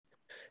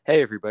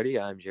Hey everybody,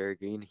 I'm Jared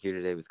Green here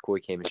today with Koi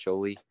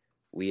Kamisholi.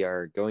 We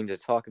are going to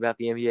talk about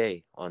the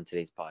NBA on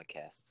today's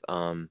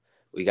podcast.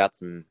 We got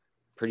some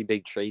pretty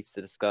big trades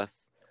to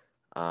discuss.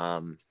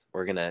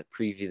 We're gonna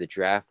preview the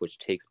draft, which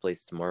takes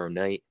place tomorrow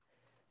night.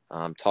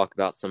 Talk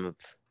about some of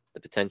the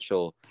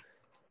potential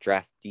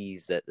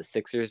draftees that the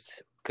Sixers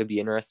could be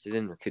interested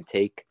in or could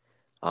take.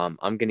 I'm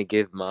gonna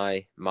give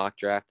my mock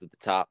draft of the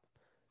top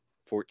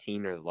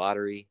 14 or the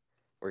lottery.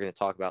 We're gonna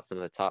talk about some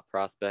of the top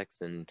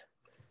prospects and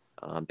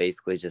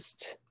basically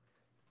just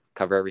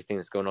cover everything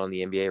that's going on in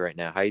the NBA right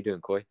now. How you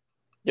doing, Coy?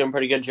 Doing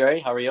pretty good,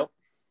 Jerry. How are you?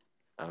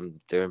 I'm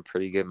doing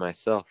pretty good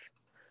myself.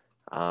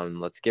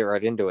 Let's get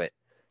right into it.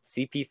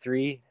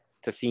 CP3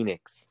 to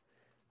Phoenix.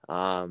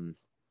 Um,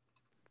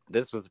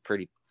 this was a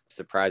pretty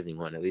surprising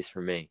one, at least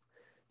for me.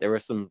 There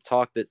was some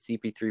talk that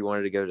CP3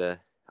 wanted to go to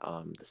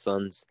the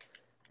Suns,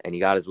 and he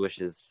got his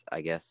wishes,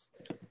 I guess.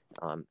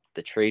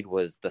 The trade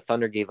was the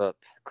Thunder gave up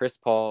Chris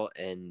Paul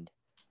and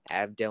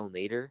Abdel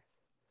Nader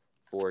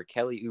for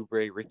Kelly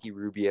Oubre, Ricky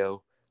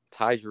Rubio,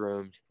 Ty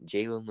Jerome,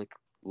 Jalen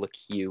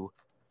LeCue,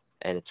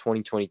 and a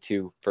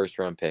 2022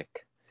 first-round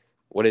pick.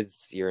 What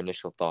is your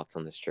initial thoughts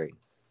on this trade?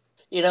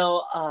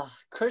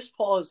 Chris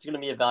Paul is going to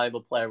be a valuable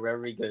player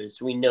wherever he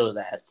goes. We know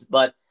that.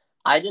 But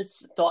I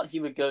just thought he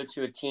would go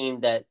to a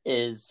team that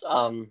is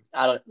a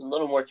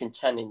little more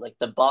contending, like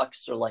the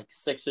Bucks or like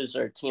Sixers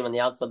or a team on the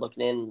outside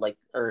looking in,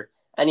 or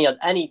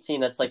any team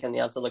that's like on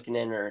the outside looking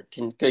in or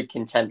good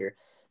contender.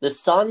 The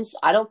Suns,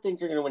 I don't think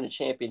they're going to win a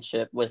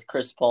championship with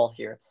Chris Paul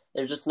here.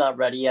 They're just not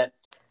ready yet.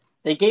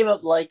 They gave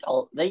up a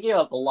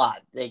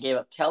lot. They gave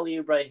up Kelly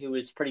Oubre, who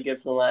was pretty good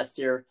for the last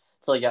year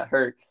until he got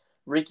hurt.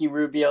 Ricky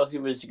Rubio, who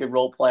was a good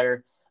role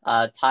player.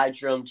 Ty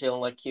Jerome,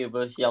 Jalen LeCue,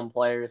 both young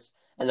players,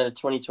 and then a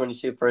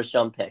 2022 first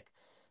round pick.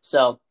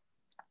 So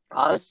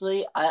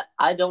honestly,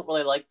 I don't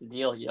really like the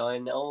deal. I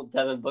know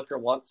Devin Booker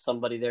wants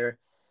somebody there,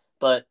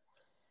 but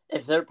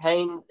if they're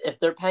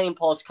paying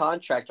Paul's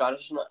contract,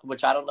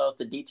 which I don't know if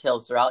the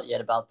details are out yet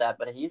about that,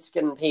 but he's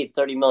getting paid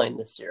 $30 million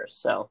this year.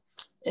 So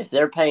if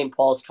they're paying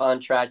Paul's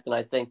contract, then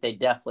I think they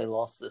definitely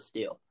lost this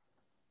deal.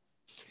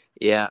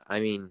 Yeah,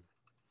 I mean,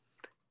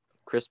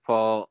 Chris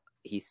Paul,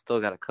 he's still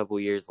got a couple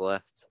years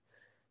left.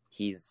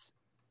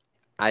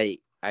 I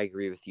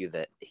agree with you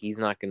that he's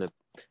not going to.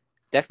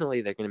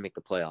 Definitely, they're going to make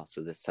the playoffs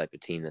with this type of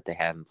team that they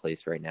have in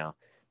place right now.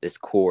 This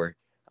core.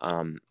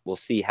 We'll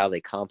see how they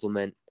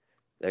complement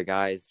their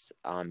guys.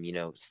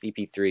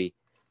 CP3,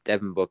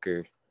 Devin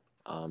Booker,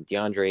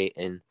 DeAndre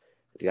Ayton.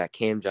 They've got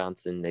Cam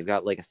Johnson. They've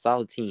got like a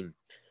solid team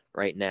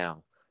right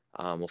now.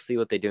 We'll see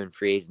what they do in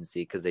free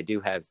agency because they do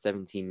have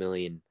 17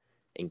 million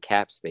in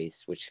cap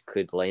space, which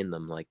could land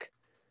them like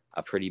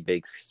a pretty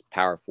big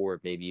power forward,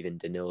 maybe even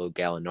Danilo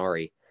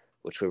Gallinari,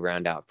 which would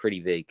round out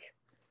pretty big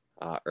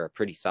or a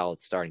pretty solid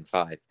starting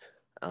five.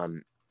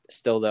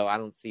 Still, though, I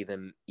don't see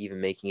them even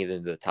making it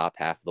into the top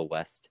half of the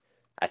West.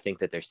 I think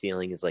that their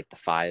ceiling is like the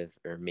 5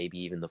 or maybe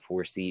even the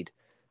 4 seed.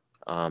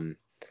 The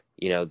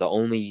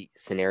only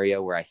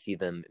scenario where I see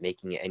them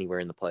making it anywhere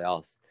in the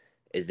playoffs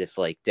is if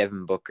like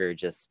Devin Booker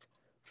just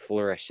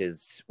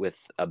flourishes with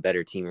a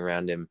better team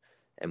around him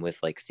and with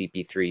like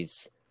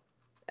CP3's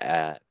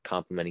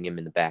complimenting him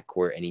in the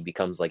backcourt and he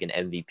becomes like an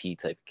MVP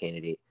type of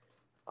candidate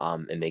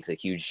and makes a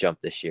huge jump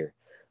this year,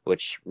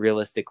 which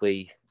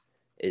realistically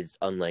is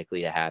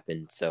unlikely to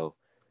happen. So,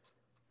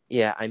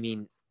 yeah, I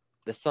mean,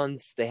 the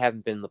Suns, they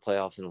haven't been in the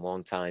playoffs in a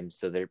long time,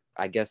 so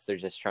I guess they're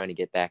just trying to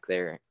get back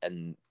there,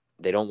 and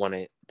they don't want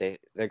to.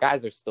 Their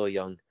guys are still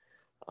young.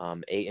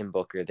 Ayton,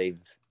 Booker,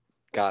 they've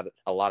got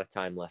a lot of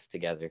time left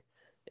together.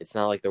 It's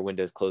not like their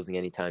window's closing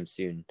anytime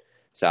soon.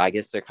 So I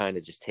guess they're kind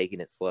of just taking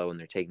it slow and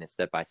they're taking it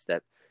step by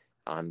step,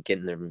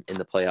 getting them in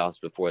the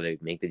playoffs before they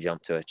make the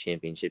jump to a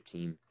championship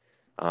team.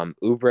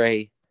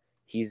 Oubre,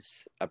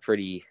 he's a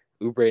pretty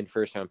Oubre and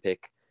first round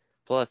pick.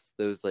 Plus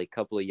those like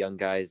couple of young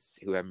guys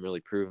who haven't really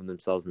proven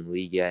themselves in the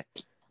league yet,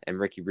 and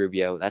Ricky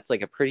Rubio. That's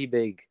like a pretty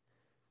big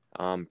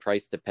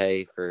price to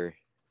pay for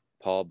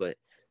Paul. But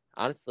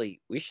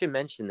honestly, we should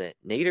mention that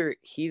Nader,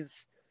 he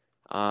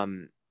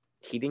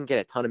didn't get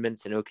a ton of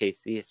minutes in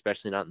OKC,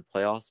 especially not in the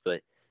playoffs,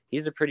 but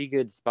he's a pretty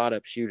good spot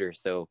up shooter.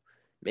 So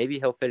maybe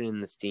he'll fit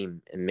in this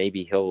team, and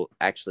maybe he'll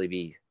actually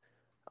be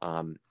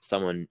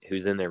someone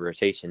who's in their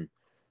rotation.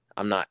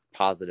 I'm not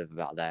positive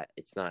about that.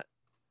 It's not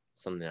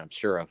something I'm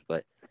sure of,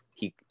 but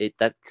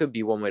that could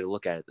be one way to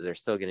look at it. They're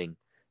still getting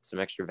some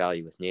extra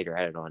value with Nader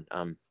added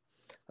on.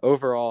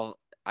 Overall,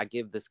 I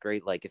give this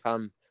grade like if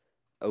I'm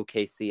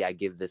OKC, I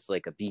give this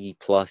like a B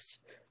plus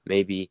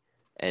maybe,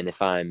 and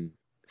if I'm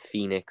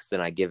Phoenix,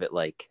 then I give it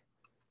like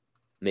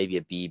maybe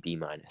a B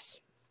minus.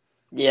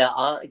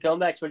 Yeah, going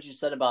back to what you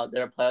said about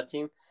their playoff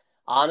team,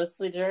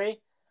 honestly, Jerry,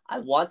 I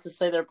want to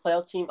say they're a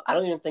playoff team. I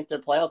don't even think they're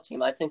a playoff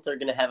team. I think they're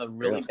going to have a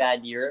really Really?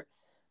 bad year.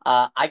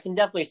 I can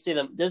definitely see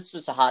them. This is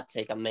just a hot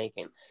take I'm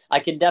making. I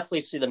can definitely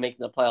see them making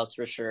the playoffs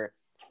for sure.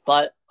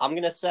 But I'm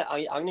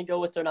gonna go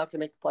with they're not gonna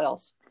make the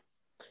playoffs.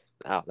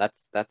 Wow,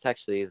 that's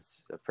actually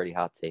is a pretty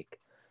hot take.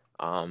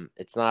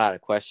 It's not out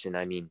of question.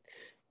 I mean,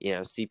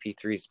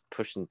 CP3 is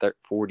pushing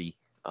 40.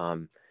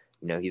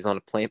 He's on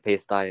a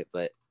plant-based diet,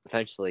 but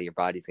eventually your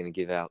body's going to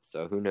give out.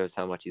 So who knows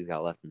how much he's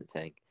got left in the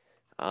tank.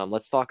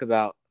 Let's talk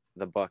about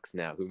the Bucks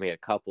now, who made a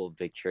couple of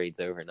big trades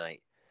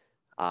overnight.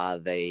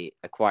 They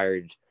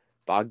acquired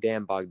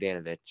Bogdan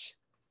Bogdanovic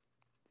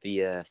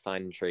via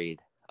sign and trade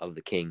of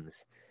the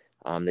Kings.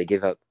 They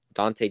give up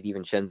Dante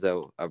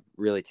DiVincenzo, a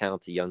really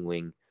talented young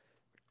wing,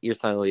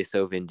 Ersan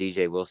Ilyasova and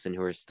DJ Wilson,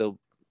 who are still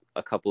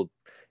a couple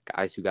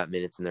guys who got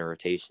minutes in their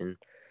rotation.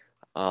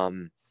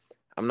 I'm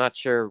not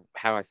sure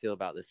how I feel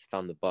about this if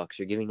I'm the Bucks.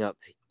 You're giving up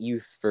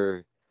youth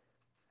for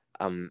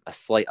a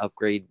slight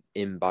upgrade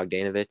in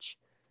Bogdanovic.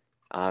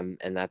 And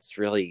that's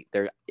really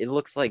there. It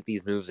looks like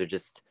these moves are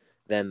just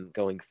them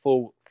going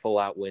full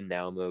out win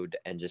now mode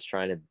and just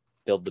trying to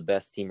build the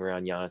best team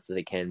around Giannis so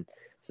they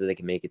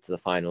can make it to the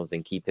finals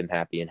and keep him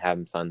happy and have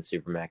him sign the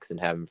Supermax and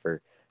have him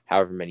for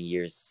however many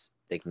years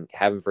they can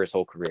have him for his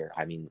whole career.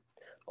 I mean,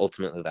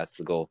 ultimately that's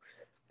the goal.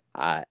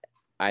 I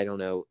don't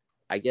know.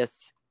 I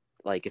guess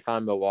like if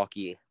I'm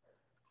Milwaukee,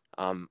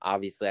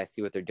 obviously I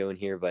see what they're doing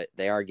here, but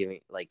they are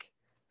giving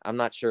I'm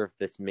not sure if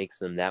this makes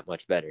them that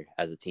much better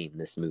as a team,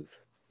 this move.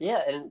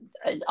 Yeah, and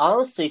it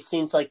honestly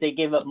seems like they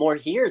gave up more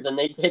here than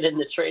they did in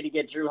the trade to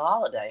get Drew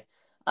Holiday.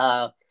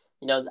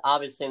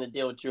 Obviously in the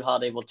deal with Drew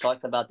Holiday, we'll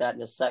talk about that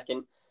in a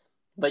second.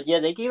 But yeah,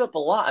 they gave up a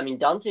lot. I mean,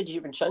 Dante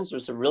DiVincenzo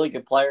was a really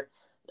good player.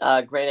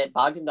 Granted,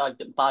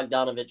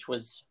 Bogdanovic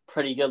was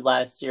pretty good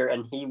last year,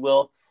 and he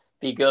will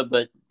be good.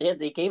 But yeah,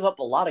 they gave up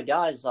a lot of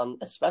guys,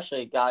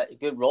 especially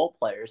good role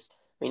players.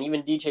 I mean,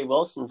 even DJ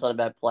Wilson's not a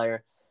bad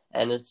player.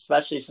 And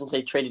especially since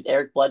they traded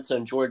Eric Bledsoe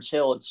and George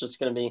Hill, it's just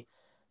going to be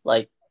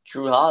like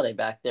Drew Holiday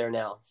back there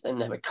now in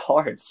the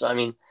cards. So, I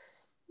mean,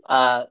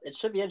 it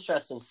should be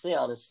interesting to see,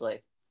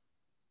 honestly.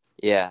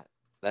 Yeah,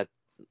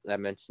 that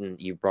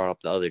mentioned you brought up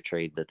the other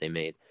trade that they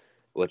made,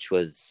 which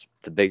was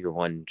the bigger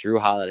one. Drew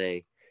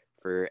Holiday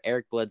for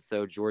Eric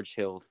Bledsoe, George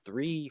Hill,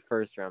 3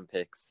 first-round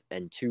picks,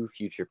 and 2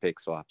 future pick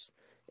swaps.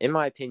 In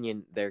my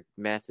opinion, they're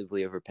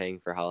massively overpaying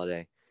for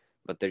Holiday,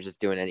 but they're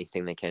just doing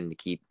anything they can to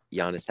keep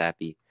Giannis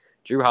happy.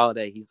 Drew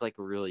Holiday, he's like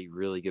a really,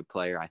 really good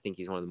player. I think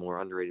he's one of the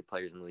more underrated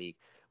players in the league,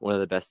 one of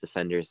the best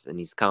defenders, and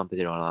he's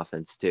competent on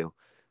offense too.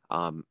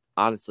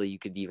 Honestly, you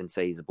could even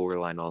say he's a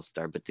borderline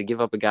all-star. But to give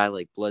up a guy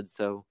like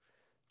Bledsoe,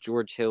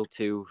 George Hill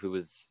too, who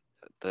was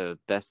the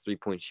best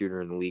three-point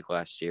shooter in the league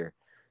last year,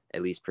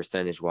 at least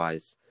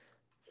percentage-wise,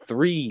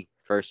 3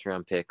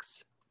 first-round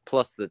picks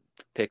plus the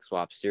pick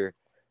swaps, you're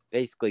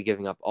basically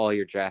giving up all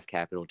your draft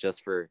capital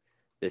just for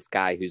this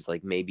guy who's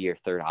like maybe your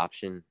third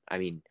option. I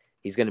mean,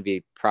 he's going to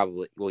be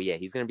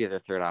he's going to be their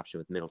third option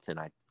with Middleton.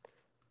 I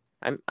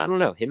don't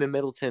know. Him and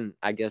Middleton,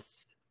 I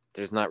guess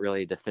there's not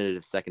really a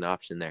definitive second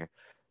option there.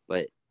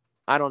 But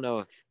I don't know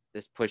if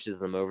this pushes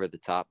them over the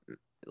top.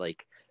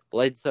 Like,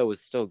 Bledsoe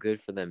was still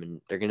good for them,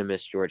 and they're going to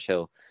miss George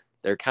Hill.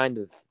 They're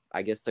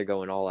I guess they're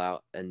going all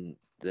out, and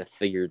they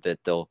figured that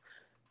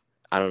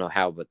I don't know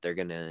how, but they're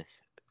going to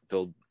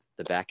build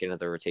the back end of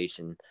the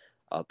rotation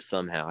up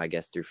somehow, I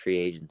guess, through free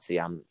agency.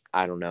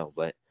 I don't know,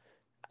 but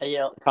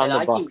and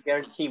I can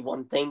guarantee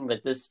one thing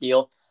with this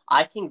deal.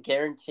 I can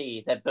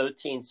guarantee that both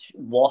teams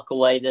walk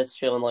away this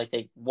feeling like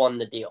they won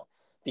the deal,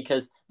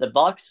 because the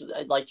Bucks,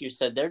 like you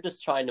said, they're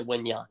just trying to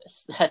win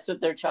Giannis. That's what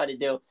they're trying to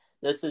do.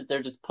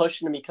 They're just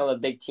pushing to become a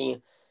big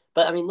team.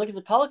 But I mean, look at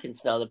the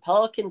Pelicans now. The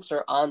Pelicans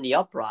are on the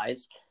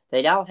uprise.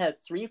 They now have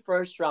 3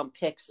 first-round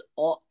picks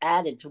all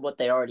added to what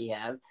they already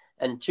have,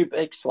 and 2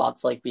 pick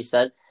swaps, like we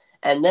said.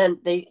 And then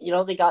they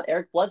got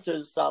Eric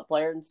Bledsoe's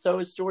player, and so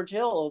is George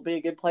Hill. Will be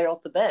a good player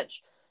off the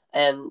bench.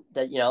 And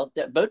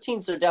that both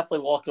teams are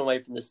definitely walking away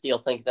from this deal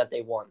thinking that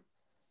they won.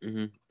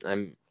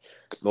 Mm-hmm.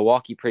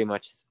 Milwaukee pretty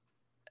much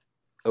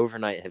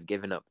overnight have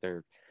given up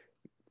their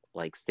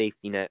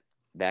safety net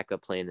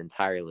backup plan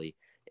entirely.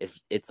 If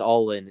it's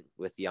all in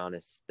with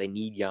Giannis, they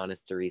need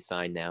Giannis to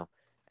re-sign now,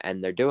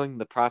 and they're doing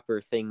the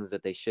proper things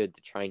that they should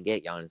to try and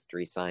get Giannis to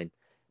re-sign.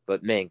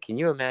 But man, can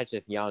you imagine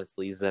if Giannis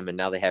leaves them and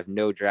now they have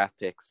no draft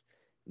picks,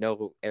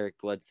 no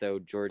Eric Bledsoe,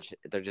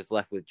 they're just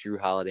left with Drew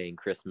Holiday and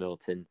Chris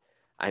Middleton.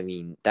 I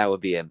mean, that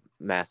would be a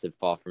massive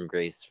fall from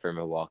grace for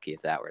Milwaukee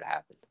if that were to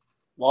happen.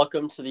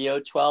 Welcome to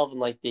the 012 and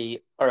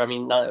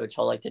not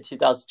 012, like the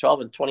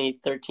 2012 and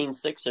 2013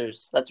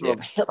 Sixers. That's what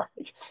it'll be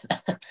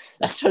like.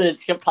 That's what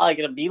it's probably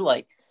going to be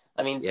like.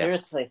 I mean,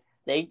 seriously,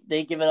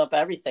 they given up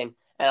everything.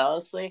 And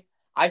honestly,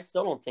 I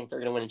still don't think they're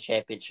going to win a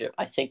championship.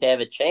 I think they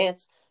have a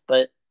chance,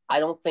 but I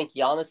don't think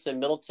Giannis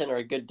and Middleton are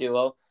a good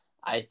duo.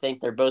 I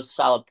think they're both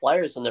solid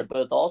players and they're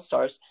both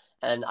all-stars.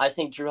 And I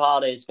think Drew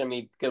Holiday is going to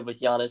be good with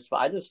Giannis, but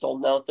I just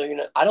don't know if they're going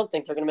to – I don't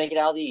think they're going to make it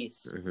out of the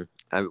East.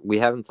 Mm-hmm. We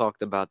haven't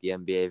talked about the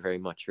NBA very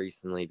much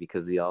recently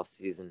because of the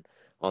offseason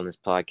on this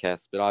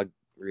podcast, but I'll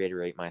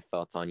reiterate my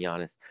thoughts on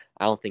Giannis.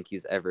 I don't think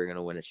he's ever going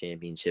to win a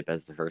championship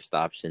as the first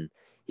option.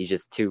 He's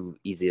just too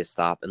easy to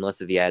stop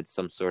unless if he adds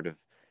some sort of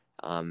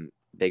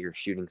bigger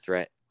shooting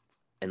threat.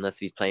 Unless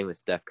he's playing with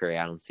Steph Curry,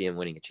 I don't see him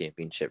winning a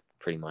championship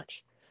pretty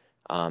much.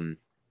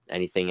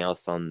 Anything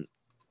else on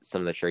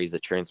some of the trades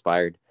that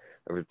transpired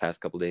over the past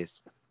couple of days?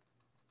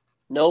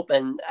 Nope.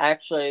 And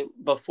actually,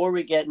 before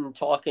we get in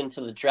talking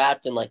to the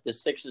draft and the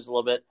Sixers a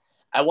little bit,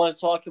 I want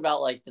to talk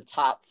about like the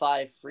top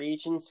 5 free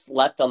agents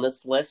left on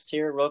this list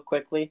here, real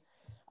quickly.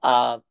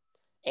 Uh,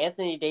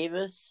 Anthony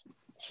Davis,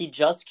 he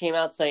just came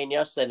out saying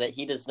yesterday that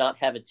he does not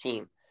have a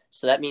team.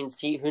 So that means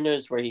who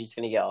knows where he's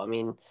going to go. I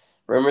mean,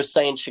 rumors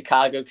saying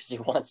Chicago because he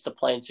wants to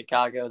play in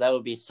Chicago. That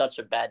would be such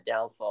a bad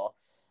downfall.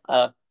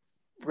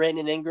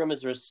 Brandon Ingram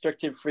is a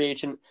restricted free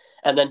agent.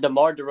 And then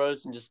DeMar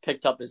DeRozan just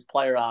picked up his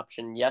player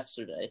option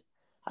yesterday,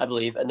 I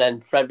believe. And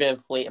then Fred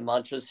VanVleet and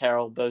Montrezl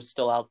Harrell both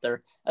still out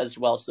there as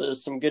well. So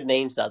there's some good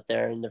names out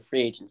there in the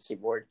free agency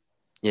board.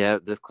 Yeah,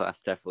 this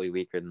class definitely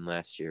weaker than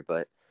last year,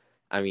 but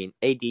I mean,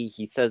 AD,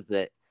 he says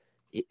that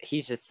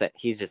he's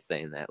just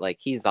saying that. Like,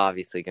 he's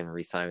obviously going to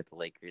resign with the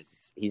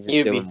Lakers. He's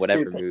just doing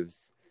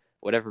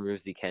whatever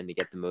moves he can to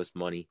get the most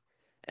money,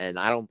 and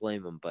I don't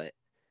blame him. But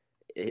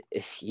I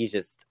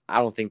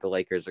don't think the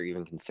Lakers are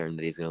even concerned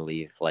that he's going to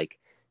leave. Like,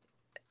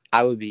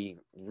 I would be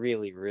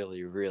really,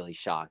 really, really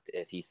shocked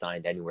if he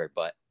signed anywhere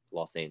but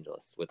Los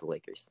Angeles with the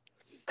Lakers.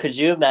 Could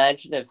you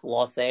imagine if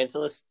Los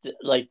Angeles,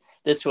 like,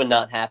 this would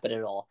not happen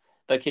at all?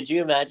 But could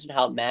you imagine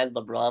how mad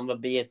LeBron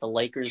would be if the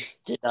Lakers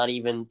did not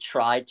even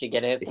try to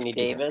get Anthony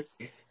Davis?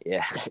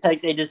 Yeah.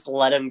 Like, they just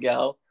let him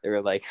go. They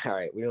were like, all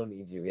right, we don't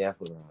need you. We have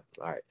LeBron.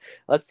 All right,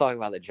 let's talk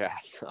about the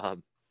draft.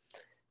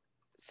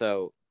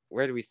 So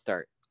where do we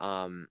start?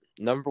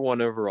 Number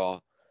 1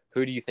 overall,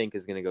 who do you think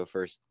is going to go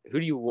first?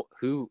 All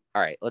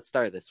right, let's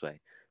start this way.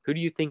 Who do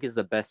you think is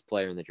the best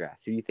player in the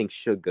draft? Who do you think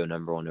should go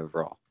number 1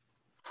 overall?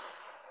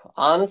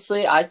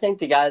 Honestly, I think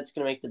the guy that's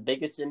going to make the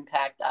biggest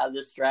impact out of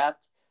this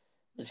draft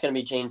is going to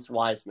be James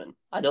Wiseman.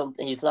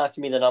 He's not going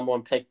to be the number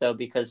 1 pick though,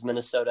 because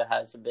Minnesota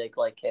has a big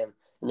like him,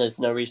 and there's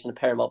no reason to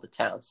pair him up with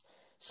Towns.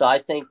 So I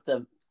think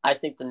the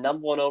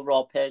number 1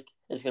 overall pick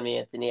is going to be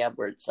Anthony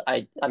Edwards.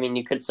 I mean,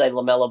 you could say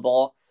LaMelo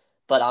Ball,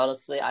 but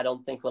honestly, I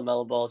don't think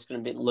LaMelo Ball is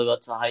going to live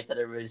up to the height that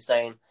everybody's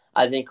saying.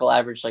 I think he'll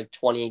average like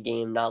 20 a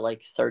game, not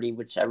like 30,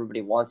 which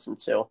everybody wants him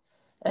to.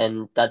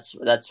 And that's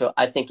what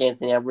I think.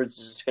 Anthony Edwards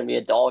is just going to be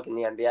a dog in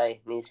the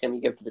NBA, and he's going to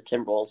be good for the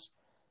Timberwolves.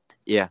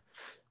 Yeah.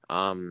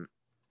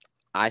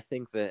 I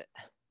think that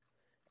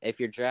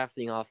if you're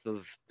drafting off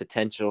of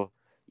potential,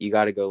 you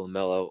got to go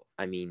LaMelo.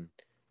 I mean,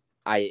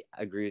 I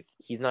agree with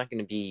he's not going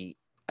to be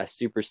a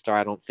superstar.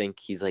 I don't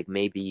think he's like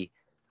maybe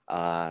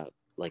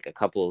like a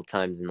couple of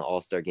times in the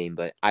All-Star game,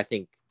 but I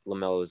think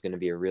LaMelo is going to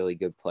be a really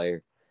good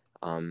player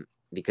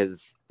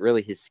because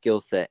really his skill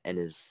set and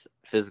his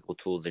physical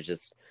tools are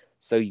just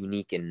so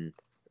unique. And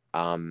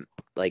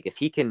like if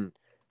he can,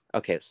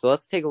 okay, so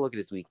let's take a look at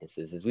his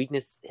weaknesses.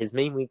 His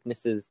main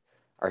weaknesses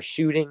are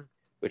shooting,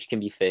 which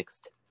can be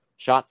fixed,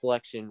 shot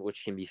selection,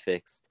 which can be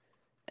fixed,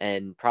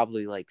 and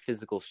probably like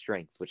physical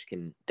strength, which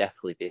can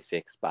definitely be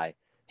fixed by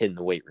hitting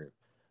the weight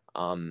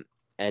room.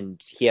 And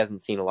he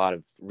hasn't seen a lot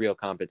of real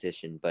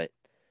competition, but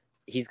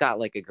he's got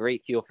like a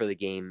great feel for the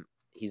game.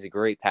 He's a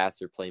great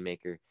passer,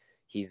 playmaker.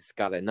 He's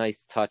got a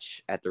nice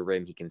touch at the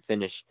rim. He can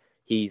finish.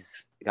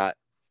 He's got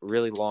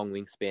really long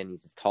wingspan.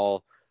 He's as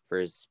tall for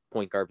his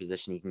point guard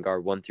position. He can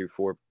guard 1 through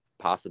 4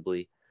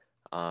 possibly,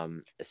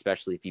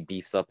 especially if he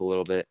beefs up a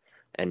little bit.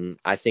 And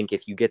I think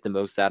if you get the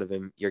most out of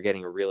him, you're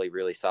getting a really,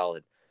 really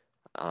solid,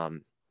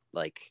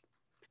 like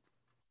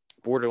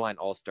borderline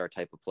all-star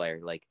type of player.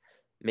 Like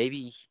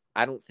maybe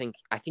I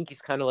think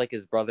he's kind of like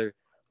his brother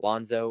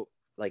Lonzo.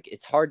 Like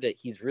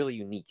he's really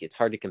unique. It's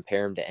hard to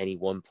compare him to any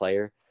one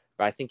player,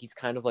 but I think he's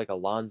kind of like a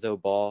Lonzo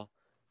Ball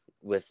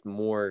with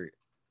more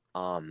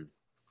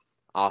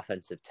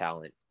offensive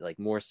talent, like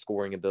more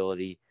scoring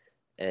ability,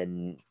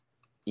 and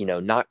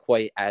not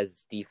quite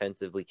as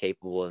defensively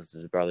capable as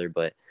his brother,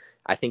 but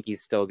I think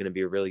he's still going to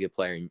be a really good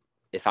player. And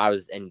if I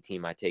was any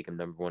team, I'd take him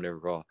number 1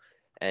 overall.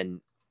 And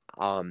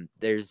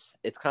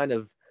it's kind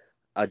of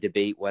a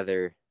debate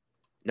whether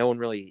no one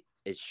really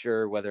is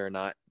sure whether or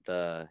not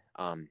the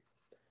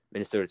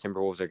Minnesota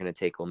Timberwolves are going to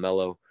take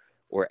LaMelo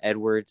or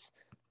Edwards.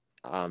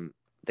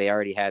 They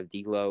already have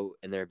D'Lo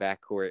in their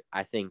backcourt.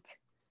 I think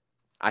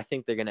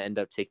they're going to end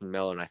up taking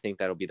Melo, and I think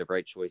that'll be the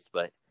right choice.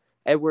 But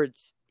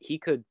Edwards, he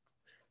could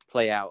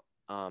play out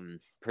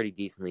pretty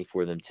decently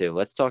for them too.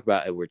 Let's talk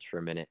about Edwards for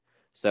a minute.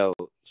 So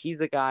he's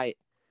a guy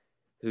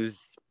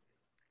who's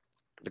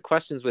the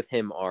questions with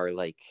him are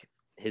like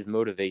his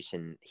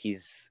motivation.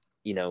 He's,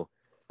 when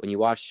you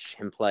watch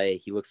him play,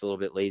 he looks a little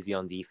bit lazy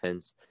on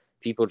defense.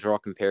 People draw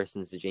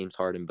comparisons to James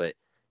Harden, but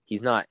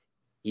he's not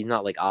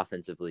like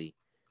offensively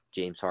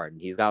James Harden.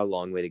 He's got a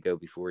long way to go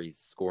before he's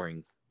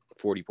scoring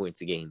 40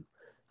 points a game.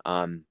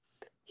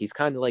 He's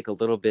kind of like a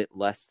little bit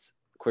less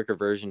quicker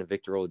version of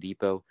Victor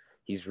Oladipo.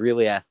 He's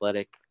really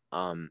athletic.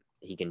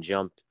 He can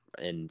jump,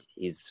 and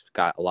he's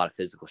got a lot of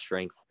physical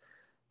strength.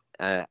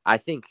 I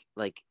think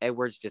like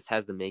Edwards just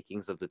has the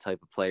makings of the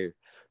type of player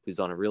who's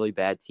on a really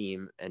bad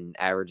team and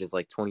averages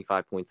like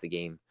 25 points a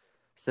game,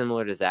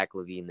 similar to Zach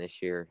LaVine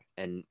this year.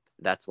 And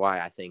that's why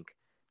I think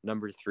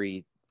number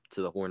 3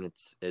 to the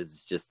Hornets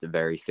is just a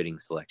very fitting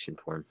selection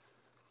for him.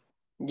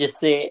 You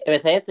see,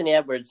 with Anthony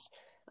Edwards,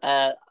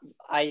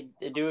 I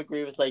do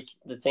agree with like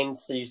the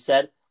things that you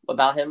said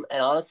about him.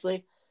 And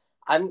honestly,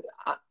 I'm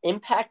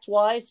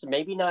impact-wise,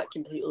 maybe not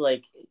completely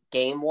like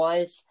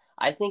game-wise,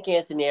 I think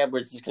Anthony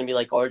Edwards is going to be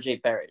like R.J.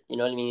 Barrett. You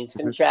know what I mean? He's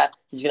going Mhm. to trap.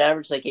 He's going to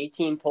average like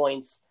 18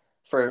 points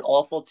for an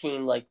awful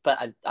team. Like,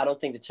 but I don't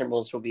think the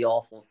Timberwolves will be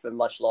awful for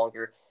much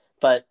longer.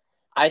 But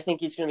I think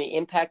he's going to be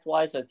impact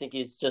wise. I think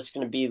he's just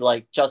going to be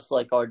like just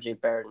like R.J.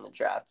 Barrett in the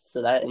draft.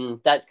 So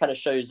that kind of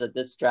shows that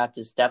this draft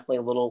is definitely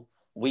a little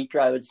weaker,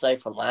 I would say,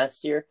 from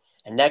last year.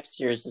 And next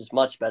year's is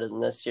much better than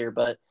this year.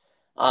 But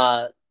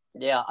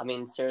yeah, I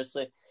mean,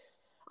 seriously,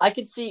 I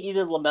could see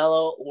either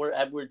LaMelo or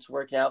Edwards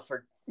working out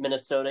for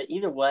Minnesota.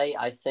 Either way,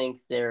 I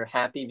think they're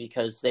happy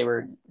because they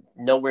were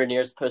nowhere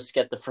near supposed to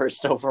get the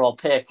first overall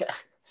pick.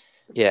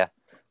 Yeah.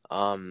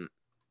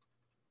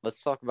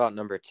 Let's talk about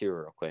number 2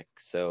 real quick.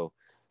 So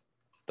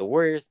the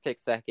Warriors pick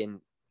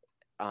second.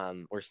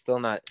 We're still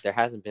not. There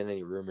hasn't been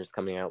any rumors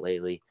coming out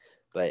lately,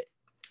 but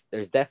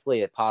there's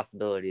definitely a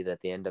possibility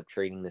that they end up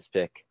trading this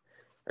pick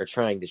or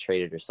trying to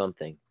trade it or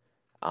something.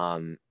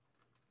 I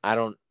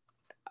don't.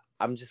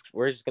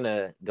 We're just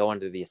gonna go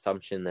under the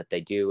assumption that they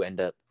do end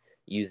up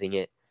using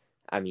it.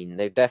 I mean,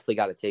 they've definitely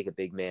got to take a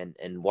big man,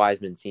 and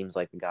Wiseman seems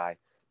like the guy.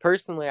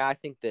 Personally, I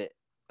think that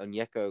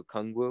Onyeka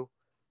Okongwu,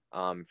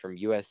 from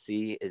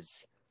USC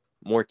is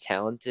more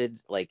talented.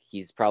 Like,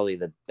 he's probably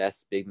the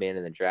best big man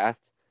in the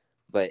draft,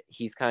 but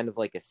he's kind of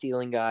like a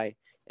ceiling guy,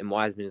 and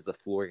Wiseman is a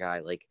floor guy.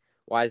 Like,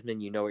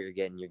 Wiseman, you know what you're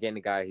getting. You're getting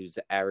a guy who's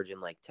averaging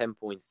like 10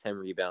 points, 10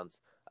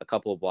 rebounds, a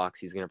couple of blocks.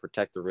 He's going to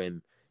protect the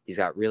rim. He's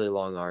got really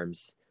long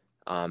arms.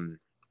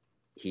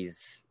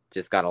 He's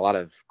just got a lot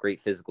of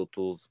great physical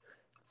tools,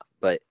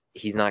 but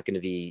he's not going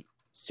to be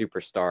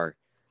superstar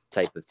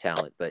type of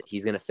talent, but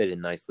he's going to fit in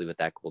nicely with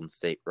that Golden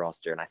State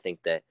roster. And I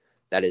think that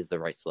that is the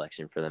right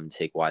selection for them to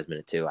take Wiseman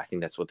at 2. I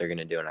think that's what they're going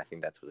to do, and I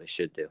think that's what they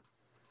should do.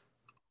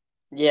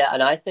 Yeah,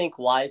 and I think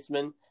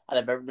Wiseman out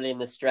of everybody in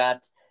this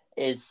draft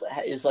is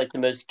like the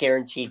most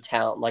guaranteed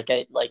talent. Like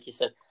you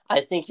said,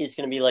 I think he's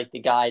going to be like the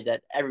guy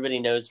that everybody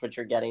knows what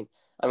you're getting.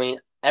 I mean,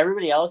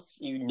 everybody else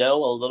you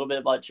know a little bit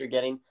about what you're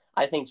getting.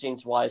 I think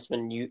James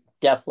Wiseman you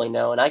definitely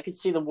know, and I could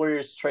see the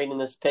Warriors trading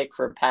this pick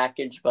for a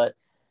package, but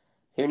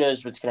who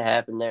knows what's going to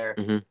happen there.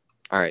 Mm-hmm.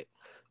 All right,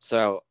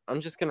 so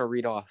I'm just going to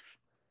read off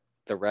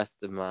the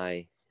rest of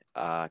my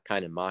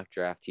kind of mock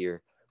draft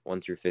here, 1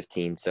 through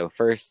 15. So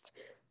first,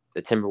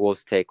 the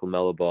Timberwolves take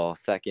LaMelo Ball.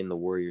 Second, the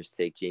Warriors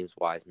take James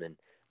Wiseman.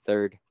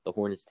 Third, the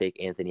Hornets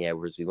take Anthony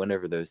Edwards. We went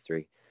over those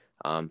 3.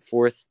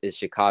 Fourth is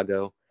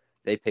Chicago.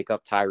 They pick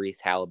up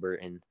Tyrese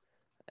Halliburton.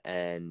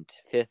 And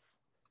fifth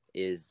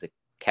is the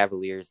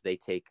Cavaliers. They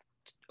take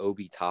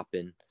Obi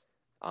Toppin.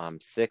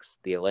 Sixth,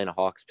 the Atlanta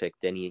Hawks pick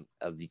Denny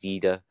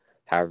Avdija,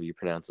 however you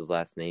pronounce his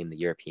last name, the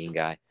European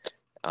guy.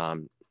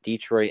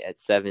 Detroit at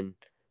 7.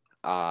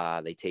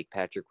 They take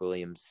Patrick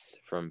Williams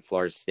from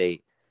Florida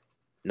State.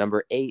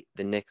 Number 8,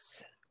 the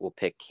Knicks will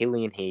pick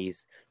Killian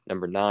Hayes.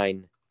 Number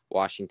 9,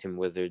 Washington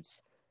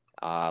Wizards.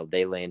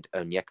 They land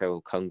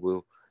Onyeka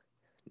Okongwu.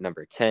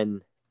 Number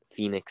 10,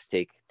 Phoenix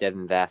take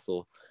Devin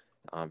Vassell,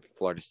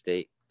 Florida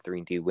State,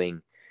 3-D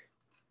wing.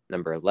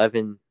 Number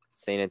 11,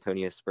 San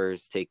Antonio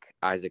Spurs take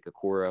Isaac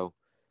Okoro,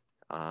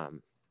 out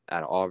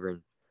of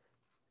Auburn.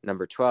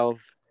 Number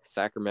 12,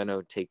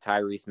 Sacramento take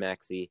Tyrese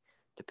Maxey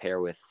to pair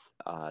with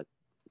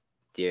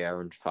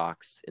De'Aaron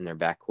Fox in their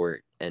backcourt,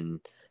 and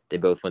they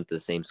both went to the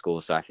same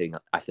school, so I feel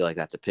like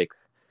that's a pick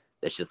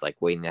that's just like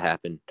waiting to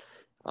happen.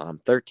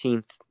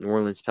 13th, New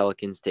Orleans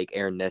Pelicans take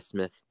Aaron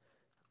Nesmith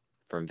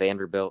from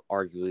Vanderbilt,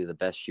 arguably the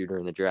best shooter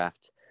in the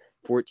draft.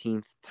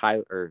 14th,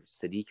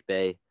 Saddiq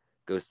Bey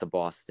goes to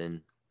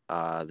Boston,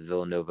 the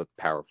Villanova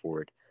power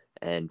forward.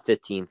 And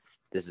 15th,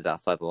 this is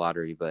outside the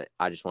lottery, but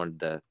I just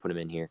wanted to put him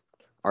in here,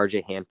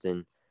 RJ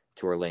Hampton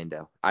to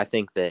Orlando. I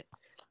think that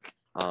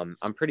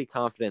I'm pretty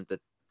confident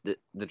that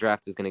the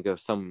draft is going to go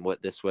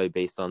somewhat this way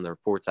based on the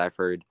reports I've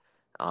heard,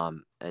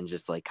 and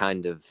just like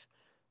kind of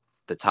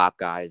the top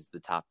guys, the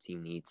top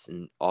team needs,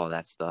 and all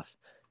that stuff.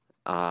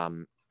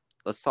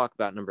 Let's talk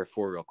about number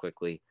 4 real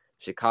quickly.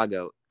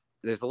 Chicago.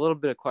 There's a little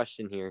bit of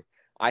question here.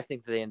 I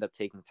think they end up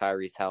taking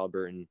Tyrese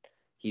Halliburton.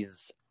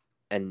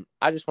 And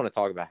I just want to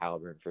talk about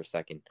Halliburton for a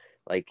second.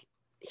 Like,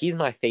 he's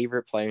my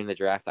favorite player in the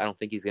draft. I don't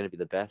think he's going to be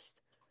the best.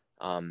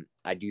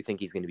 I do think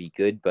he's going to be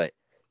good, but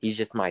he's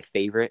just my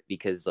favorite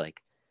because I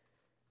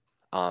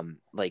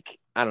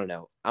don't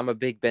know. I'm a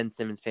big Ben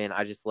Simmons fan.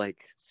 I just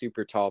like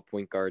super tall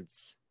point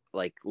guards.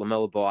 Like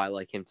LaMelo Ball, I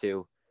like him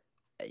too.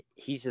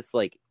 He's just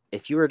like,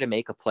 if you were to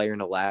make a player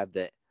in a lab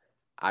that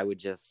I would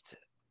just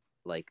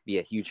like be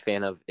a huge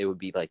fan of, it would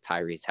be like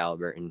Tyrese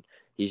Halliburton.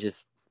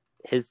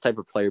 His type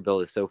of player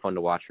build is so fun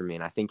to watch for me.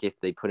 And I think if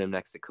they put him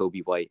next to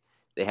Kobe White,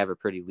 they have a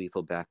pretty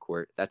lethal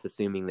backcourt. That's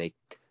assuming they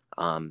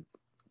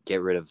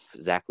get rid of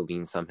Zach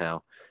LaVine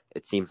somehow.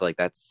 It seems like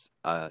that's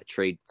a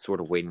trade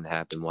sort of waiting to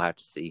happen. We'll have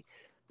to see.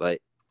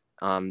 But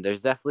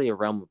there's definitely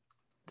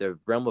the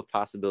realm of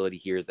possibility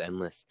here is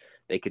endless.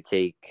 They could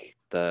take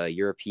the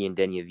European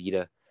Denny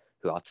Avdija,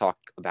 who I'll talk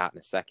about in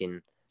a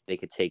second. They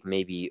could take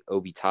maybe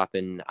Obi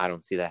Toppin. I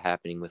don't see that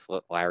happening with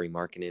Larry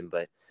Markkinen,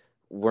 but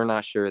we're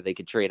not sure. They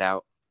could trade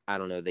out. I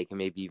don't know. They can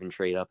maybe even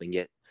trade up and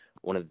get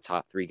one of the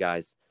top 3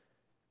 guys.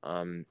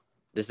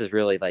 This is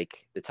really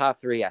like the top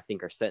 3, I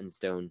think, are set in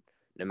stone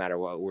no matter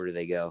what order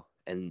they go.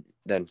 And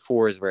then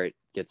 4 is where it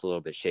gets a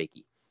little bit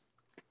shaky.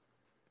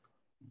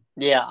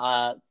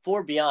 Yeah,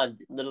 4 beyond,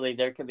 literally,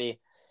 there could be.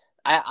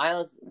 I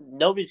honestly,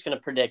 nobody's going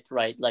to predict,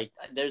 right? Like,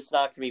 there's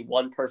not going to be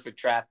one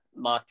perfect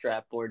mock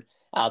draft board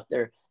out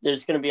there.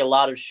 There's going to be a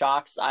lot of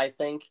shocks, I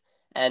think.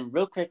 And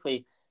real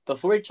quickly,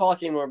 before we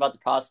talk anymore about the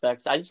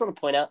prospects, I just want to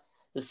point out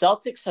the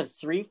Celtics have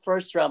 3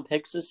 first-round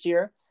picks this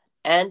year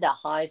and a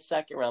high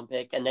second-round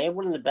pick, and they have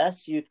one of the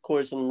best youth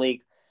cores in the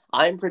league.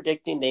 I'm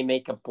predicting they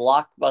make a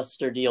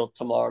blockbuster deal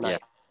tomorrow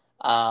night.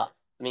 I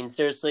mean,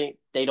 seriously,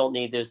 they don't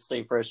need those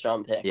 3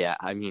 first-round picks. Yeah,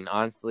 I mean,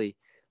 honestly,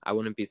 I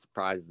wouldn't be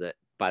surprised that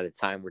by the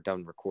time we're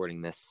done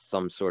recording this,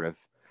 some sort of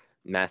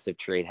massive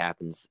trade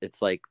happens.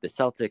 It's like the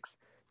Celtics,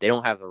 they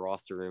don't have the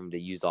roster room to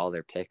use all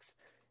their picks.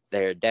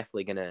 They're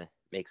definitely going to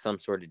make some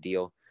sort of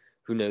deal.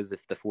 Who knows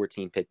if the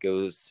 14 pick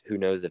goes? Who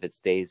knows if it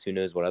stays? Who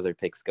knows what other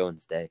picks go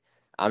and stay?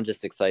 I'm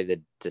just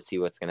excited to see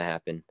what's going to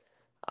happen.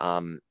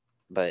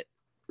 But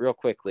real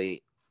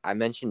quickly, I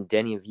mentioned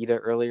Denny Avita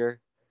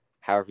earlier.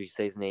 However you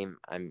say his name,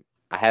 I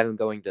have him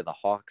going to the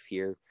Hawks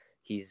here.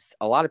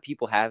 A lot of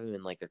people have him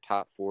in like their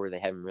top 4. They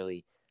have him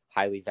really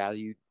highly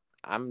valued.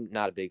 I'm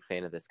not a big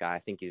fan of this guy. I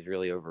think he's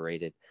really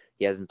overrated.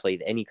 He hasn't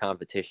played any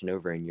competition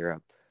over in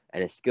Europe,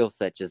 and his skill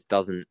set just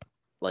doesn't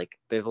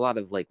there's a lot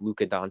of like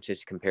Luka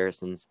Doncic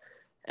comparisons,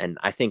 and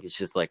I think it's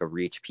just like a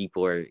reach.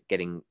 People are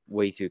getting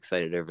way too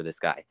excited over this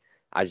guy.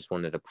 I just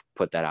wanted to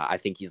put that out. I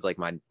think he's like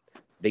my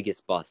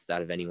biggest bust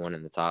out of anyone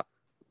in the top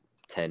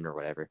 10 or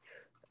whatever.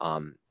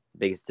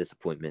 Biggest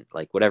disappointment,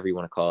 like whatever you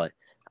want to call it.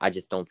 I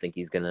just don't think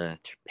he's going to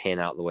pan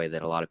out the way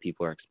that a lot of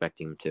people are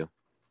expecting him to.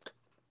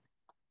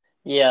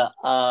 Yeah,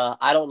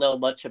 I don't know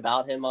much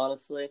about him,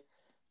 honestly,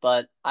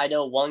 but I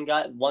know one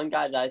guy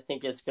that I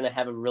think is going to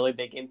have a really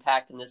big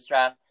impact in this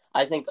draft.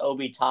 I think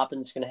Obi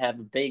Toppin's going to have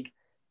a big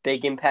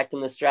impact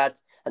in this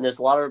draft, and there's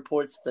a lot of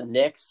reports the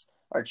Knicks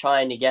are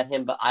trying to get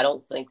him, but I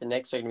don't think the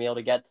Knicks are going to be able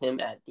to get him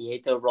at the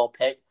 8th overall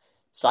pick.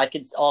 So I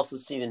could also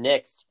see the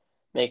Knicks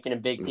making a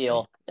big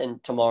deal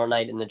tomorrow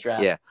night in the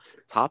draft. Yeah,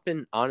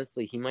 Toppin,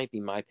 honestly, he might be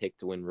my pick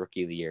to win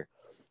Rookie of the Year.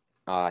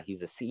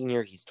 He's a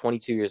senior. He's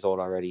 22 years old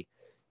already.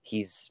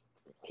 He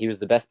was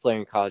the best player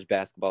in college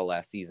basketball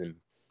last season,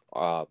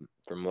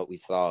 from what we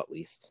saw at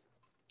least.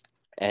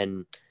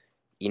 And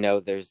he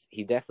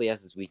definitely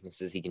has his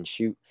weaknesses. He can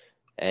shoot,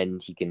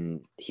 and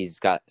he's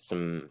got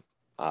some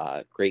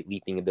great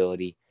leaping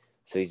ability.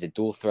 So he's a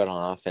dual threat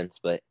on offense.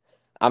 But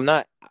I'm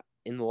not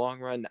in the long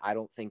run. I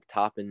don't think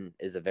Toppin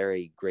is a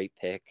very great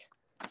pick.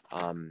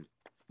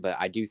 But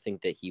I do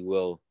think that he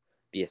will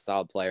be a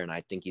solid player, and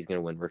I think he's going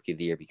to win Rookie of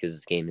the Year because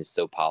his game is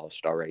so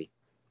polished already.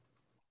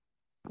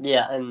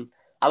 Yeah, and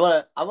I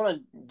want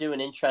to do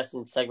an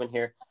interesting segment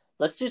here.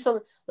 Let's do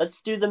something.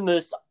 Let's do the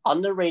most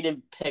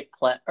underrated pick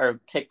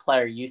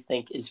player you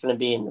think is going to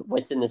be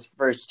within this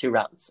first 2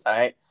 rounds. All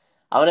right,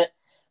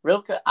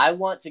 I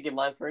want to give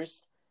mine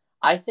first.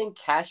 I think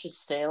Cassius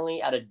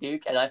Stanley out of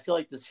Duke, and I feel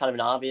like this is kind of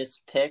an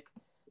obvious pick,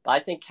 but I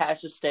think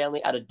Cassius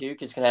Stanley out of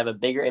Duke is going to have a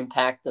bigger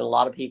impact than a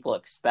lot of people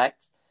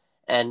expect.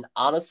 And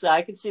honestly,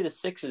 I could see the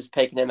Sixers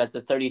picking him at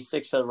the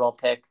 36th overall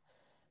pick.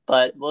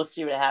 But we'll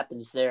see what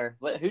happens there.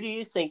 Who do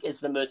you think is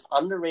the most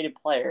underrated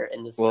player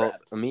in this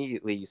draft? Well,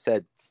 immediately you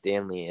said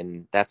Stanley,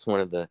 and that's one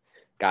of the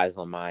guys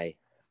on my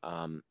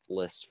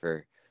list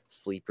for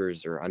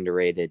sleepers or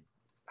underrated,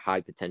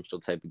 high potential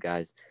type of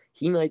guys.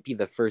 He might be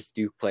the first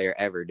Duke player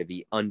ever to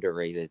be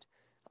underrated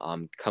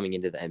coming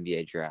into the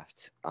NBA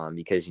draft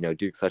because,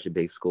 Duke's such a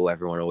big school.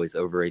 Everyone always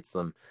overrates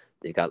them.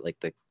 They got like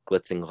the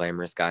glitz and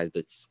glamorous guys,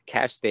 but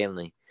Cash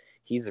Stanley,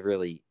 he's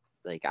really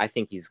I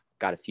think he's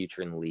got a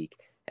future in the league.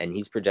 And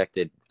he's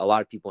projected. A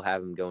lot of people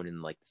have him going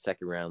in like the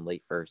second round,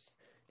 late first.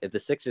 If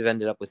the Sixers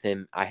ended up with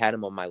him, I had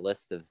him on my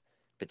list of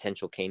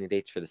potential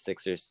candidates for the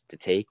Sixers to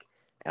take,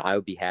 and I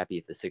would be happy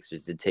if the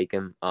Sixers did take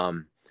him.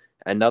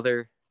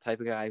 Another type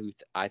of guy who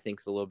I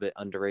think is a little bit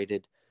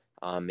underrated,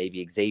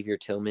 maybe Xavier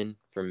Tillman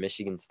from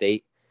Michigan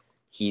State.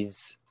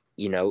 He's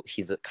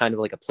kind of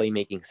like a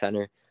playmaking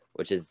center,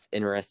 which is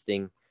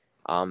interesting.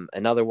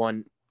 Another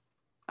one,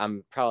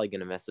 I'm probably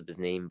gonna mess up his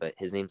name, but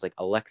his name's like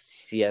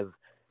Alexiev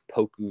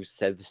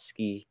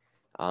Pokusevsky.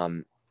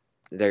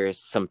 There's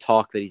some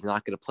talk that he's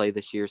not going to play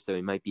this year, so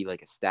he might be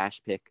like a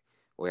stash pick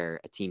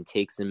where a team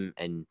takes him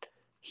and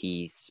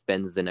he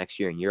spends the next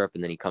year in Europe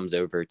and then he comes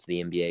over to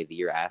the NBA the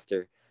year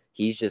after.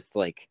 He's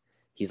like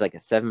a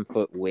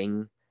 7-foot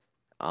wing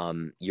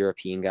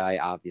European guy.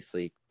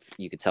 Obviously,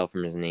 you could tell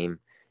from his name.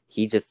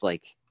 He just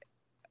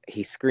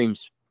he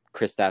screams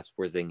Kristaps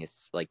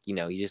Porzingis.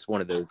 He's just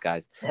one of those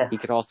guys. He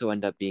could also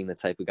end up being the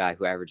type of guy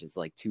who averages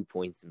 2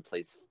 points and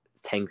plays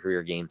 10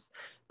 career games,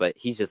 but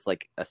he's just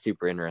a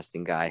super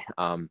interesting guy.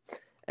 I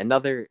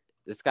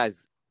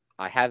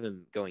have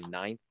him going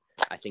 9th.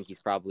 I think he's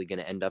probably going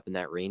to end up in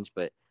that range,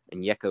 but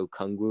Onyeka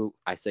Okongwu,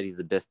 I said he's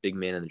the best big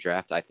man in the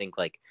draft. I think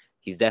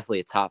he's definitely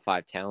a top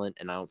 5 talent,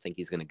 and I don't think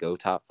he's going to go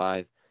top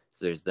 5.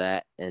 So there's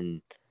that.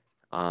 And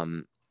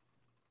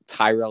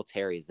Tyrell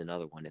Terry is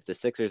another one. If the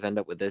Sixers end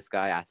up with this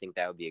guy, I think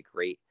that would be a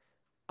great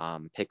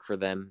pick for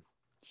them.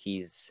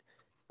 He's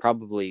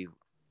probably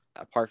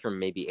apart from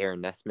maybe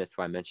Aaron Nesmith,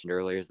 who I mentioned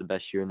earlier is the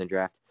best shooter in the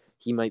draft,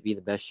 he might be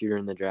the best shooter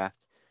in the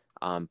draft.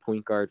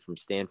 Point guard from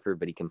Stanford,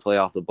 but he can play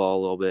off the ball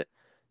a little bit.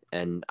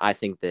 And I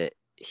think that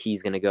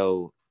he's going to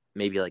go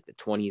maybe like the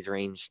 20s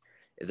range.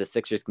 If the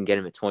Sixers can get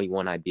him at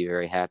 21, I'd be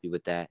very happy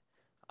with that.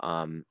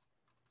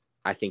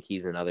 I think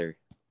he's another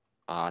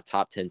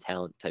top 10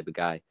 talent type of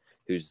guy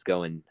who's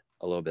going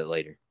a little bit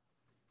later.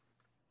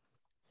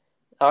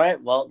 All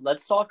right, well,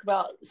 let's talk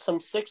about some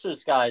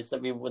Sixers guys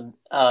that we would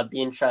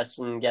be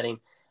interested in getting.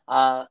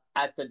 At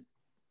the,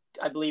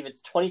 I believe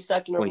it's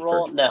 22nd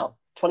overall. 21st. No,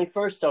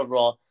 21st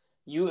overall.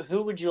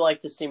 Who would you like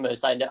to see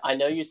most? I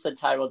know you said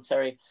Tyrell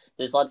Terry.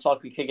 There's a lot of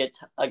talk we could get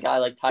a guy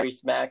like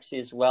Tyrese Maxey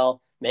as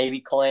well. Maybe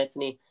Cole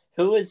Anthony.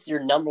 Who is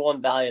your number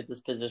one value at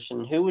this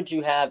position? Who would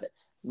you have?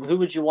 Who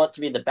would you want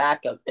to be the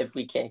backup if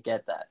we can't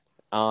get that?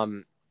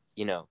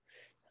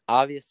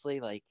 Obviously,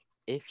 like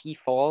if he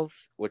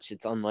falls, which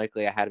it's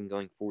unlikely, I had him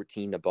going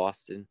 14 to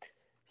Boston.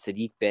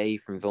 Saddiq Bey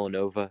from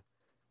Villanova,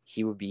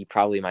 he would be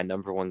probably my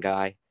number one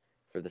guy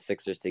for the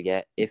Sixers to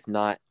get. If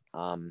not,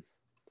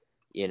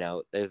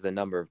 there's a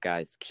number of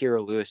guys.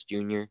 Kira Lewis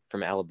Jr.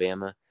 from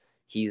Alabama.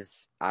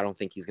 I don't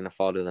think he's going to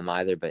fall to them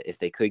either, but if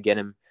they could get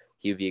him,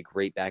 he would be a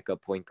great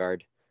backup point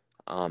guard.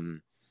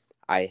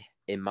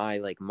 In my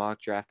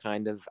mock draft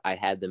I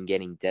had them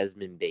getting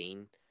Desmond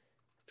Bane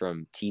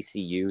from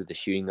TCU, the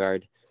shooting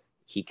guard.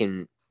 He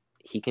can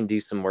do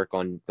some work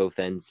on both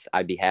ends.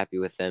 I'd be happy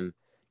with them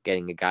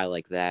getting a guy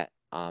like that.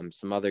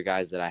 Some other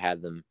guys that I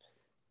had them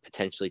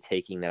potentially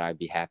taking that I'd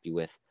be happy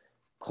with.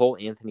 Cole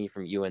Anthony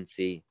from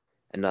UNC,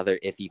 another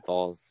if he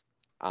falls.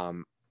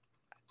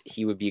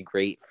 He would be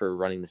great for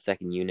running the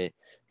second unit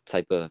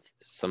type of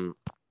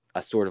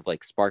a sort of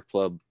like spark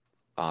plug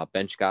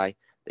bench guy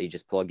that you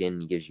just plug in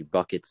and he gives you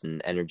buckets and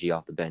energy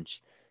off the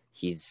bench.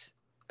 He's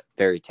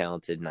very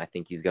talented, and I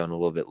think he's going a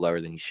little bit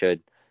lower than he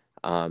should.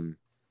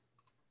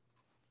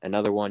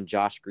 Another one,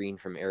 Josh Green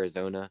from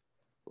Arizona,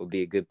 will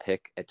be a good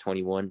pick at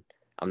 21.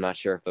 I'm not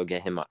sure if they'll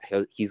get him.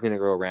 He's going to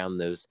go around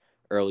those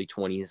early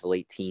 20s,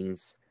 late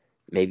teens,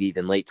 maybe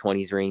even late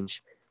 20s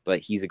range. But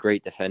he's a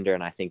great defender,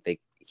 and I think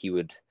he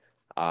would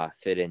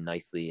fit in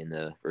nicely in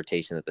the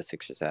rotation that the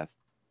Sixers have.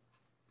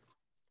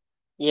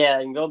 Yeah,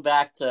 and go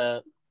back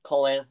to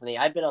Cole Anthony.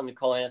 I've been on the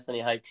Cole Anthony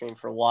hype train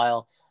for a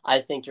while.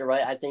 I think you're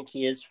right. I think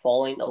he is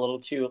falling a little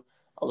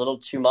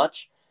too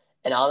much.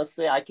 And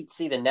honestly, I could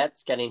see the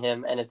Nets getting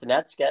him. And if the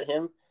Nets get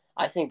him,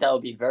 I think that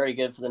would be very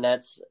good for the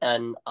Nets.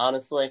 And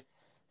honestly,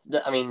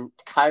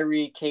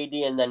 Kyrie,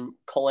 KD, and then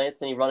Cole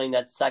Anthony running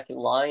that second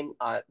line,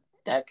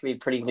 that could be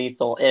pretty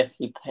lethal if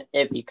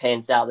he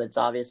pans out. That's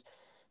obvious.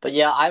 But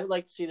yeah, I would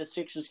like to see the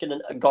Sixers get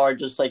a guard,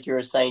 just like you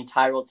were saying.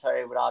 Tyrell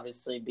Terry would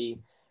obviously be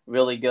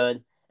really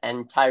good.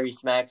 And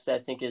Tyrese Maxey, I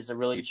think, is a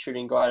really good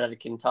shooting guard out of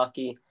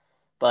Kentucky.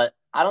 But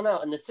I don't know.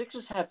 And the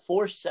Sixers have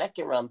 4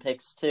 second-round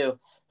picks, too.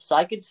 So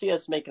I could see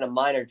us making a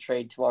minor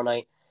trade tomorrow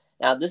night.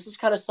 Now, this is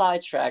kind of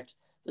sidetracked.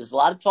 There's a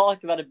lot of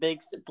talk about a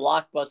big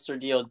blockbuster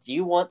deal. Do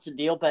you want to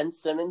deal Ben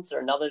Simmons or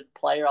another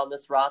player on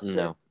this roster?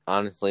 No.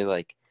 Honestly,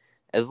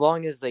 as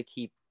long as they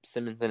keep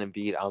Simmons and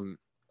Embiid, I'm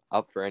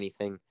up for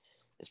anything,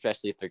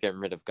 especially if they're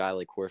getting rid of a guy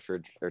like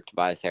Horford or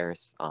Tobias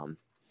Harris.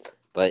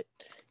 But,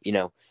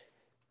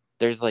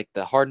 there's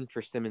the Harden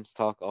for Simmons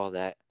talk, all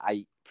that.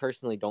 I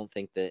personally don't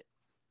think that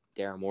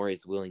Daryl Morey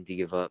is willing to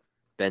give up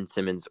Ben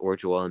Simmons or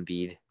Joel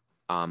Embiid.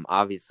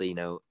 Obviously,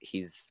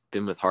 he's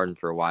been with Harden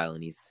for a while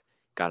and he's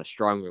got a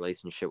strong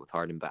relationship with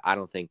Harden, but I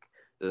don't think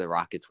that the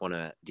Rockets want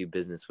to do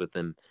business with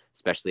him,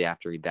 especially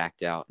after he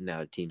backed out. Now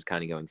the team's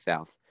kind of going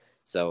south.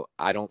 So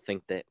I don't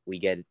think that we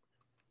get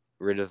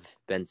rid of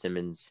Ben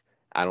Simmons.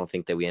 I don't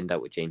think that we end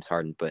up with James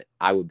Harden, but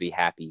I would be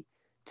happy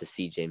to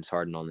see James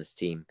Harden on this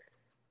team,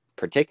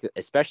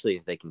 especially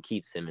if they can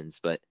keep Simmons,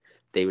 but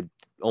they would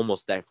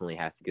almost definitely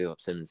have to give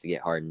up Simmons to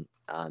get Harden.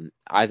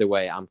 Either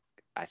way,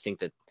 I think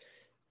that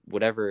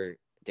whatever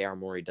Daryl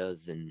Morey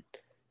does and,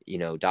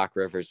 Doc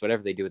Rivers,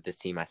 whatever they do with this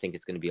team, I think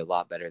it's going to be a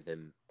lot better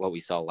than what we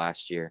saw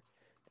last year.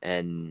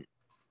 And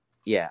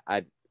yeah,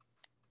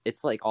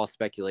 it's all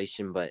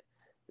speculation, but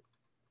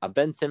a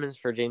Ben Simmons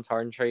for James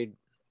Harden trade,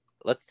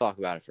 let's talk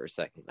about it for a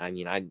second. I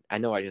mean, I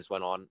know I just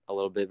went on a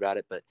little bit about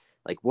it, but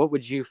what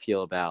would you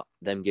feel about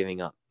them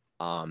giving up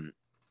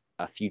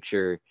a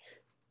future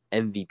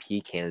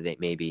MVP candidate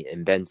maybe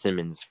and Ben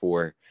Simmons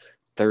for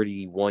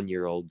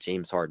 31-year-old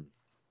James Harden?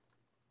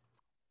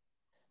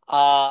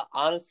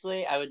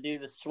 Honestly, I would do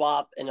the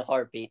swap in a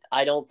heartbeat.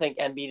 I don't think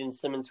Embiid and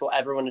Simmons will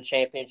ever win a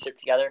championship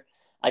together.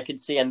 I could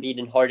see Embiid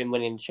and Harden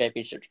winning a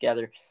championship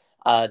together.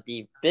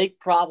 The big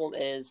problem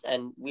is,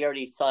 and we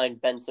already signed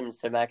Ben Simmons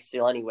to max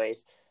deal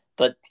anyways,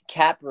 but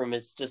cap room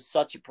is just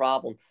such a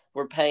problem.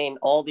 We're paying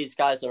all these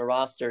guys on a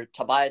roster.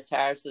 Tobias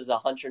Harris is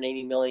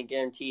 $180 million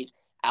guaranteed.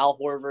 Al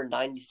Horford,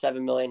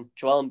 $97 million.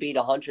 Joel Embiid,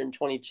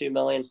 $122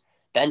 million.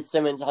 Ben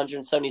Simmons,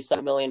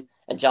 $177 million.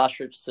 And Josh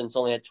Richardson's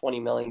only at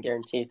 $20 million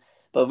guaranteed.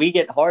 But we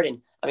get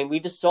Harden. I mean, we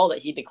just saw that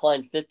he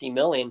declined $50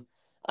 million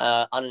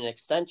on an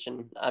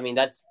extension. I mean,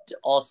 that's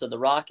also the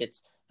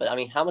Rockets. But, I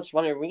mean, how much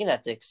money are we going to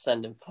have to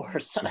extend him for?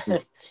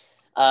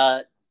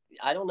 I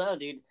don't know,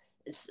 dude.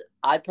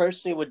 I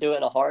personally would do it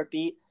in a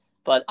heartbeat,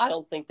 but I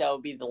don't think that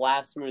would be the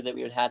last move that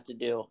we would have to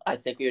do. I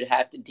think we would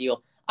have to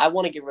deal. I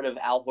want to get rid of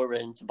Al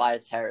Horford and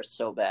Tobias Harris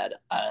so bad.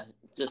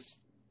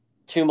 Just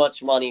too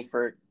much money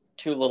for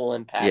too little Yeah,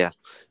 impact.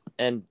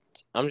 and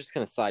I'm just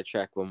gonna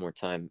sidetrack one more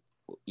time.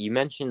 You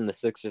mentioned the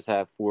Sixers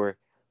have 4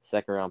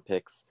 second-round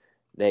picks.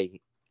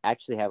 They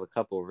actually have a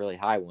couple of really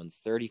high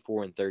ones,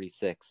 34 and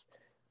 36.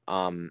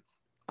 Um,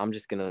 I'm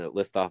just gonna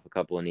list off a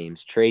couple of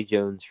names. Trey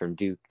Jones from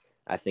Duke,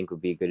 I think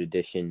would be a good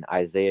addition.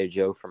 Isaiah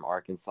Joe from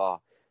Arkansas,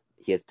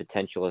 he has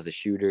potential as a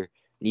shooter.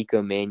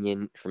 Nico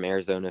Mannion from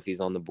Arizona, if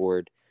he's on the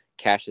board.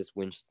 Cassius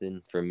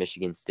Winston from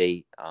Michigan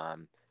State.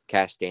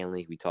 Cash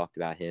Stanley, we talked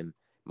about him.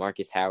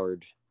 Marcus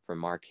Howard from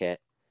Marquette.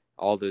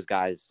 All those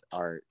guys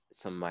are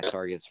some of my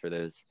targets for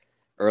those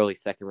early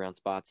second round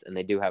spots, and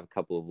they do have a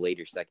couple of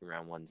later second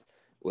round ones,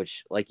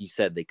 which, like you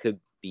said, they could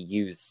be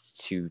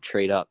used to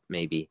trade up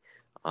maybe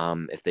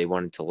if they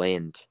wanted to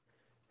land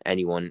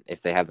anyone,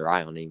 if they have their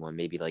eye on anyone,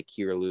 maybe like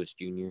Kira Lewis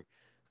Jr.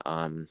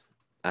 I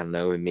don't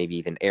know, and maybe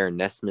even Aaron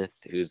Nesmith,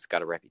 who's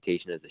got a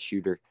reputation as a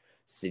shooter,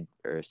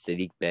 or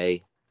Sadiq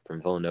Bey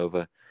from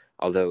Villanova.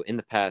 Although in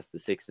the past, the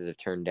Sixers have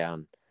turned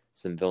down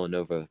some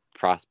Villanova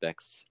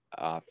prospects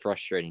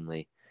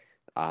frustratingly,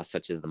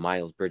 such as the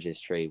Miles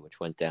Bridges trade, which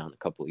went down a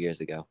couple of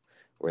years ago,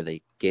 where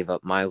they gave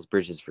up Miles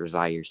Bridges for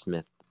Zaire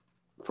Smith.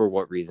 For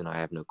what reason, I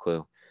have no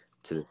clue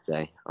to this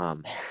day.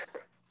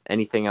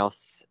 Anything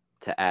else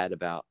to add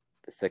about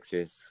the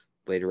Sixers'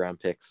 later round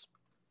picks?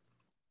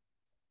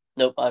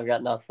 Nope, I've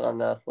got nothing on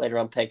the later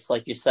round picks,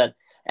 like you said.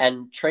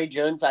 And Trey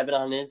Jones, I've been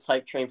on his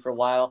hype train for a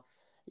while.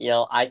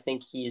 I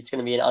think he's going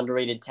to be an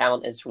underrated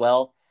talent as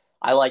well.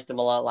 I liked him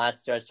a lot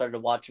last year. I started to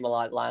watch him a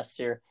lot last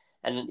year.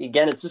 And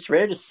again, it's just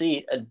rare to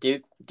see a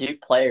Duke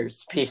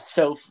players be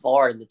so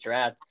far in the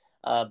draft.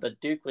 But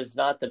Duke was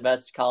not the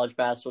best college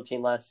basketball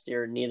team last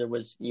year. Neither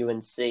was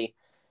UNC.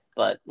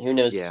 But who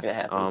knows what's going to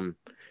happen.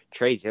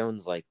 Trey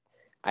Jones,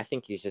 I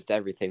think he's just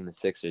everything the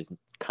Sixers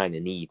kind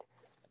of need.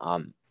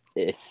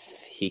 If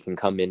he can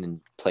come in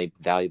and play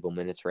valuable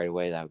minutes right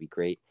away, that would be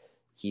great.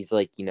 He's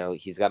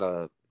he's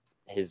got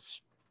his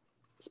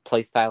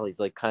play style. He's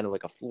kind of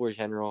like a floor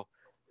general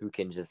who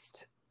can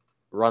just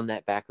run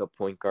that backup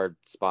point guard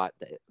spot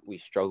that we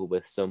struggled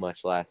with so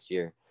much last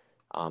year.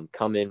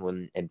 Come in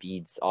when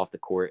Embiid's off the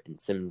court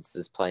and Simmons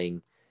is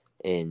playing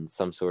in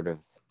some sort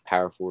of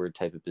power forward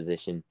type of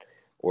position,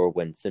 or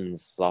when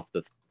Simmons is off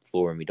the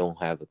floor and we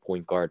don't have a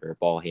point guard or a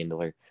ball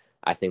handler.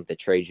 I think that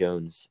Trey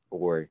Jones,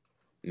 or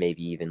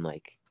maybe even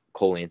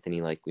Cole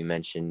Anthony, like we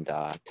mentioned,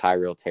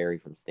 Tyrell Terry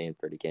from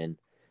Stanford again,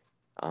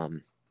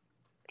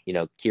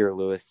 Kira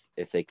Lewis,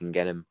 if they can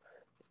get him,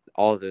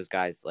 all of those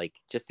guys,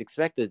 just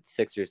expect the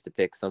Sixers to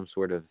pick some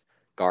sort of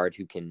guard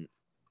who can,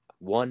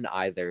 one,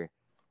 either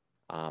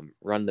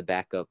run the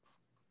backup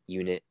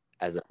unit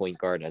as a point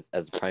guard,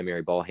 as a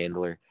primary ball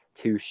handler,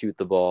 two, shoot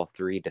the ball,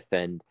 three,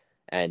 defend,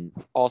 and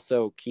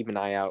also keep an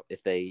eye out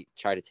if they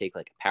try to take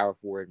a power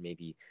forward.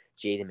 Maybe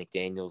Jaden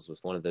McDaniels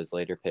was one of those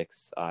later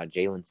picks.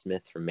 Jalen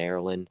Smith from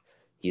Maryland,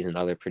 he's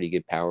another pretty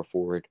good power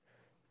forward.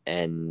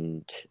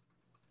 And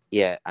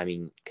yeah, I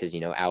mean, because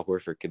Al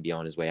Horford could be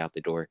on his way out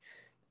the door.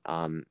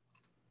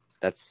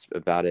 That's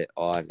about it.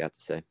 All I've got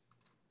to say.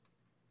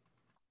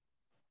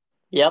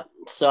 Yep.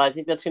 So I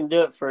think that's going to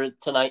do it for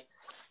tonight.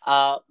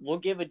 We'll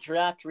give a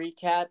draft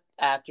recap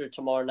after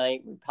tomorrow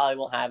night. We probably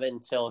won't have it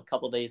until a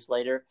couple days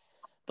later.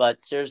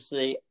 But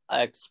seriously,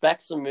 I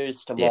expect some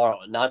moves tomorrow,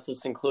 not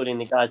just including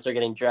the guys that are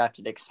getting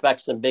drafted.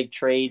 Expect some big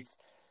trades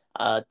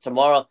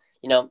tomorrow.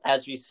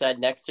 As we said,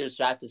 next year's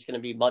draft is going to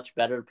be much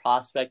better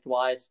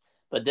prospect-wise.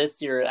 But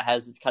this year it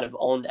has its kind of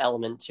own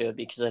element to it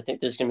because I think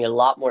there's going to be a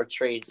lot more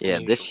trades. Yeah,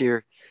 this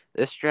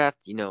draft,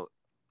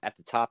 at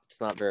the top,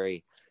 it's not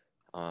very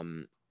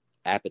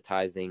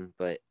appetizing,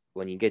 but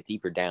when you get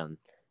deeper down,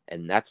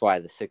 and that's why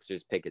the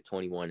Sixers pick at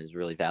 21 is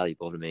really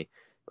valuable to me.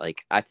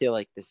 I feel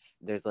like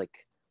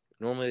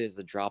normally there's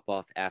a drop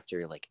off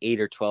after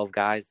 8 or 12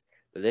 guys,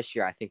 but this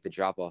year I think the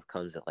drop off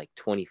comes at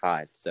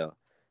 25. So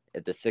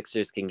if the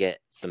Sixers can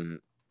get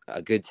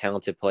a good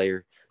talented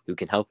player who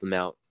can help them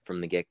out from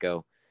the get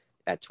go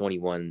at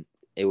 21,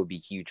 it would be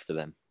huge for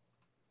them.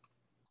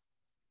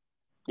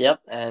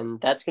 Yep, and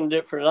that's going to do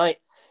it for tonight.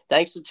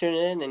 Thanks for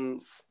tuning in,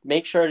 and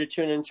make sure to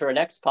tune into our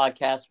next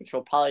podcast, which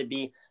will probably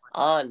be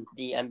on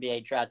the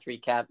NBA draft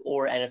recap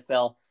or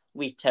NFL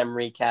Week 10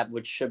 recap,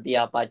 which should be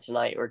out by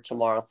tonight or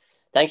tomorrow.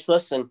 Thanks for listening.